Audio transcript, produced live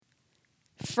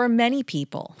For many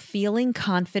people, feeling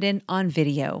confident on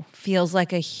video feels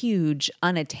like a huge,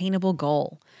 unattainable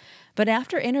goal. But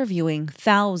after interviewing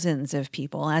thousands of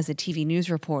people as a TV news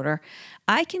reporter,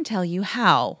 I can tell you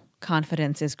how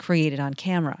confidence is created on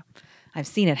camera. I've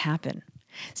seen it happen.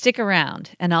 Stick around,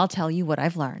 and I'll tell you what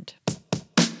I've learned.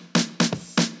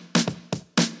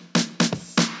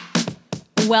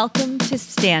 Welcome to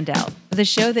Standout, the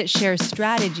show that shares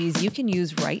strategies you can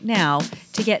use right now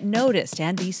to get noticed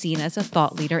and be seen as a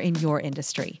thought leader in your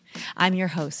industry. I'm your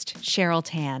host, Cheryl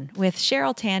Tan, with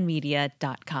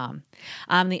CherylTanMedia.com.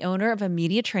 I'm the owner of a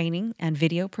media training and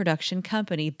video production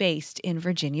company based in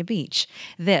Virginia Beach.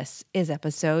 This is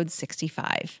episode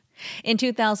 65. In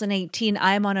 2018,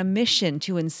 I am on a mission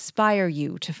to inspire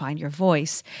you to find your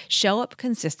voice, show up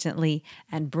consistently,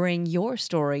 and bring your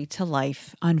story to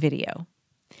life on video.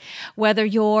 Whether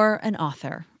you're an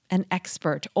author, an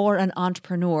expert, or an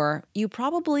entrepreneur, you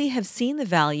probably have seen the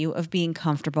value of being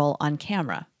comfortable on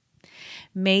camera.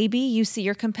 Maybe you see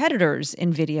your competitors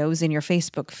in videos in your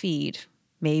Facebook feed.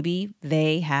 Maybe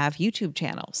they have YouTube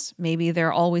channels. Maybe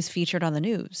they're always featured on the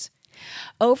news.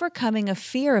 Overcoming a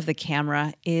fear of the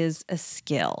camera is a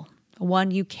skill,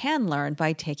 one you can learn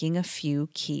by taking a few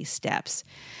key steps.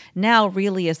 Now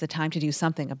really is the time to do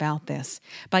something about this.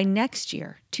 By next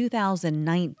year,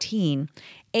 2019,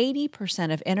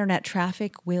 80% of internet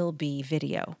traffic will be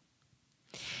video.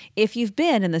 If you've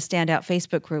been in the Standout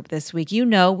Facebook group this week, you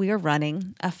know we are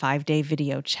running a 5-day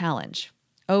video challenge.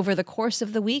 Over the course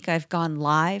of the week, I've gone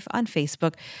live on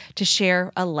Facebook to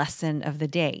share a lesson of the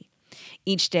day.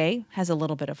 Each day has a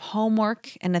little bit of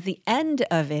homework, and at the end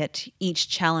of it, each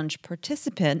challenge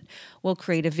participant will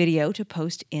create a video to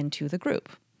post into the group.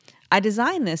 I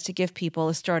designed this to give people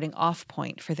a starting off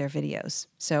point for their videos.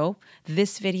 So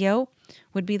this video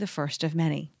would be the first of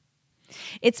many.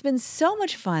 It's been so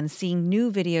much fun seeing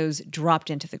new videos dropped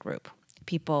into the group.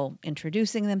 People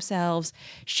introducing themselves,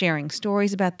 sharing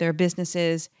stories about their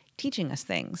businesses, teaching us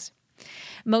things.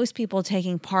 Most people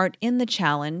taking part in the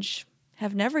challenge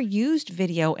have never used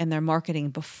video in their marketing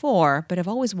before, but have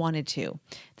always wanted to.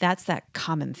 That's that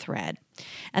common thread.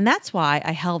 And that's why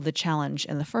I held the challenge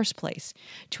in the first place,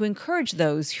 to encourage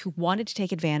those who wanted to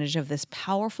take advantage of this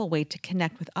powerful way to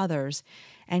connect with others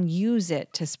and use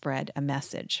it to spread a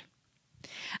message.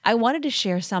 I wanted to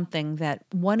share something that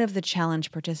one of the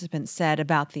challenge participants said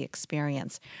about the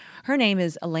experience. Her name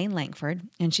is Elaine Langford,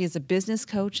 and she is a business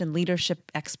coach and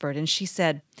leadership expert. And she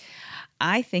said,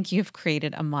 "I think you've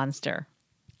created a monster.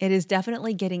 It is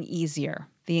definitely getting easier.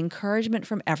 The encouragement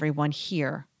from everyone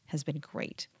here has been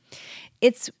great.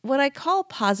 It's what I call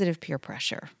positive peer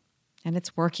pressure, and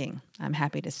it's working, I'm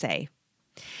happy to say."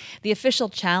 The official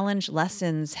challenge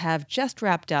lessons have just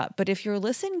wrapped up, but if you're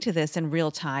listening to this in real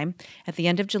time at the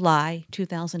end of July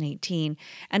 2018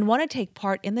 and want to take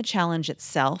part in the challenge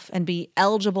itself and be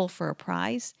eligible for a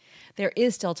prize, there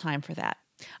is still time for that.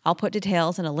 I'll put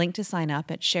details and a link to sign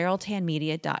up at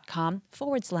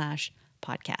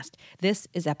CherylTanMedia.com/podcast. This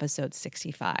is episode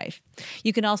 65.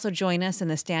 You can also join us in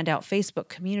the Standout Facebook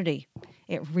community.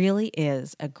 It really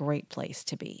is a great place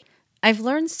to be. I've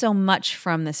learned so much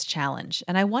from this challenge,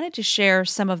 and I wanted to share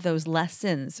some of those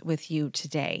lessons with you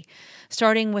today,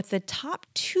 starting with the top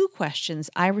 2 questions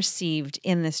I received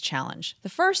in this challenge. The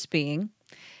first being,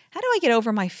 how do I get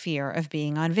over my fear of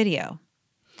being on video?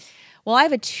 Well, I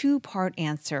have a 2-part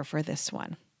answer for this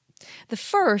one. The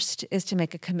first is to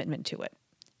make a commitment to it.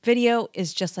 Video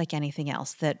is just like anything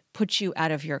else that puts you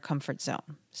out of your comfort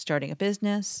zone. Starting a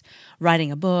business,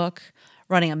 writing a book,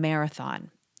 running a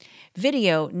marathon.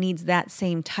 Video needs that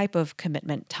same type of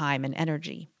commitment, time, and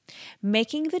energy.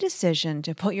 Making the decision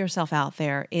to put yourself out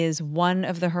there is one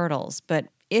of the hurdles, but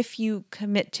if you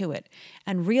commit to it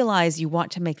and realize you want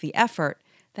to make the effort,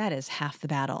 that is half the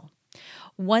battle.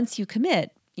 Once you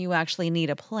commit, you actually need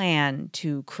a plan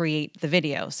to create the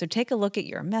video. So take a look at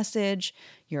your message,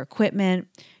 your equipment,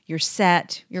 your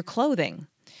set, your clothing.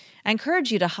 I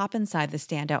encourage you to hop inside the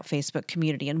Standout Facebook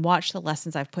community and watch the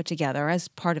lessons I've put together as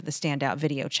part of the Standout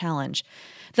Video Challenge.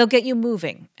 They'll get you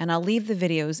moving, and I'll leave the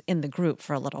videos in the group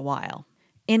for a little while.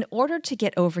 In order to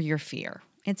get over your fear,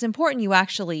 it's important you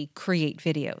actually create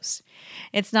videos.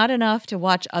 It's not enough to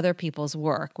watch other people's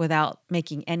work without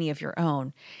making any of your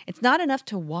own. It's not enough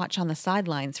to watch on the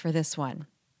sidelines for this one.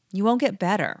 You won't get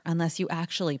better unless you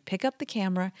actually pick up the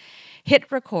camera,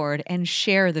 hit record, and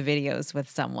share the videos with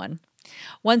someone.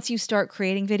 Once you start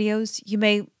creating videos, you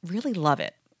may really love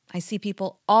it. I see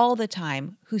people all the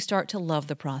time who start to love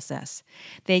the process.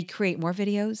 They create more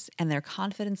videos and their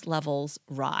confidence levels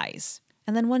rise.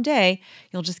 And then one day,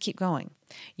 you'll just keep going.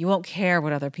 You won't care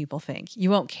what other people think. You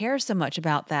won't care so much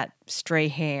about that stray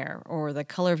hair or the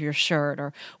color of your shirt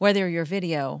or whether your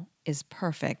video is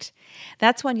perfect.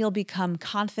 That's when you'll become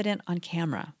confident on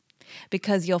camera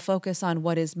because you'll focus on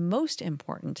what is most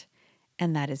important,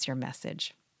 and that is your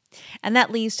message. And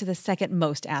that leads to the second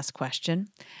most asked question: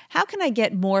 how can I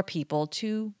get more people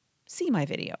to see my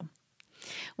video?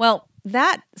 Well,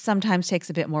 that sometimes takes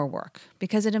a bit more work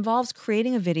because it involves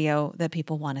creating a video that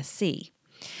people want to see.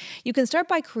 You can start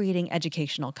by creating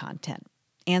educational content,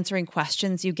 answering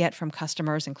questions you get from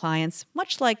customers and clients,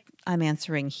 much like I'm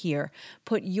answering here.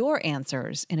 Put your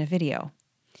answers in a video.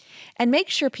 And make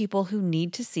sure people who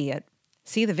need to see it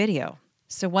see the video.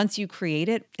 So once you create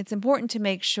it, it's important to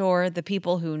make sure the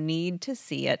people who need to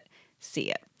see it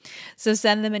see it. So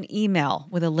send them an email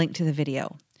with a link to the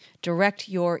video. Direct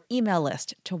your email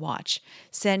list to watch.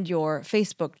 Send your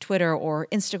Facebook, Twitter, or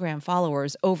Instagram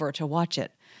followers over to watch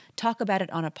it. Talk about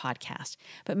it on a podcast,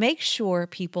 but make sure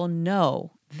people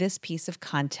know this piece of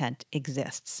content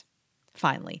exists.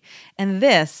 Finally, and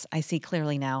this I see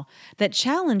clearly now, that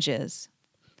challenges,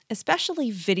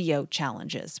 especially video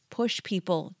challenges, push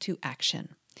people to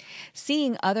action.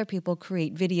 Seeing other people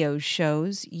create videos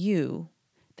shows you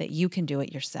that you can do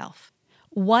it yourself.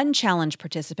 One challenge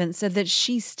participant said that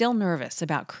she's still nervous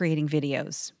about creating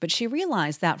videos, but she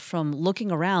realized that from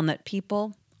looking around that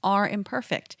people are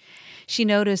imperfect. She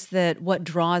noticed that what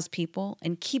draws people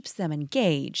and keeps them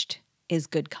engaged is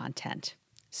good content.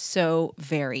 So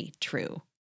very true.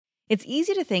 It's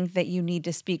easy to think that you need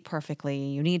to speak perfectly,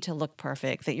 you need to look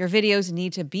perfect, that your videos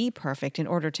need to be perfect in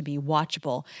order to be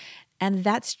watchable, and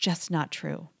that's just not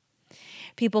true.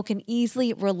 People can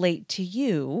easily relate to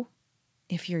you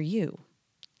if you're you.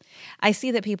 I see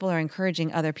that people are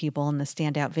encouraging other people in the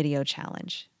Standout Video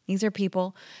Challenge. These are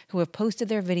people who have posted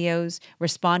their videos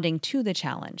responding to the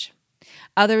challenge.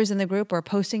 Others in the group are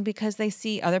posting because they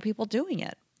see other people doing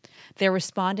it. They're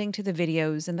responding to the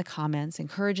videos in the comments,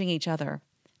 encouraging each other.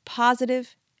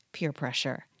 Positive peer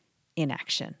pressure in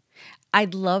action.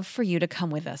 I'd love for you to come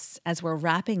with us as we're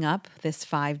wrapping up this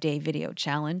 5-day video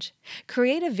challenge.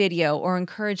 Create a video or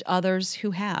encourage others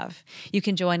who have. You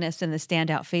can join us in the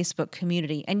Standout Facebook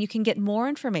community, and you can get more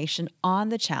information on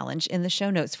the challenge in the show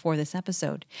notes for this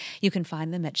episode. You can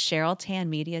find them at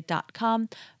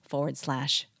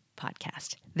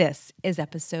CherylTanMedia.com/podcast. This is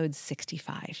episode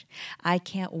 65. I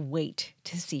can't wait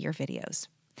to see your videos.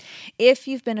 If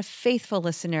you've been a faithful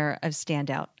listener of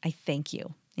Standout, I thank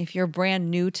you. If you're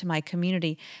brand new to my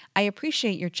community, I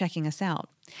appreciate your checking us out.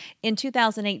 In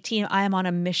 2018, I am on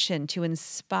a mission to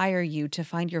inspire you to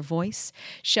find your voice,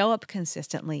 show up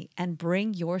consistently, and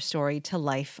bring your story to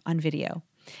life on video.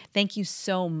 Thank you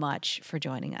so much for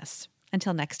joining us.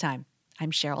 Until next time,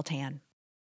 I'm Cheryl Tan.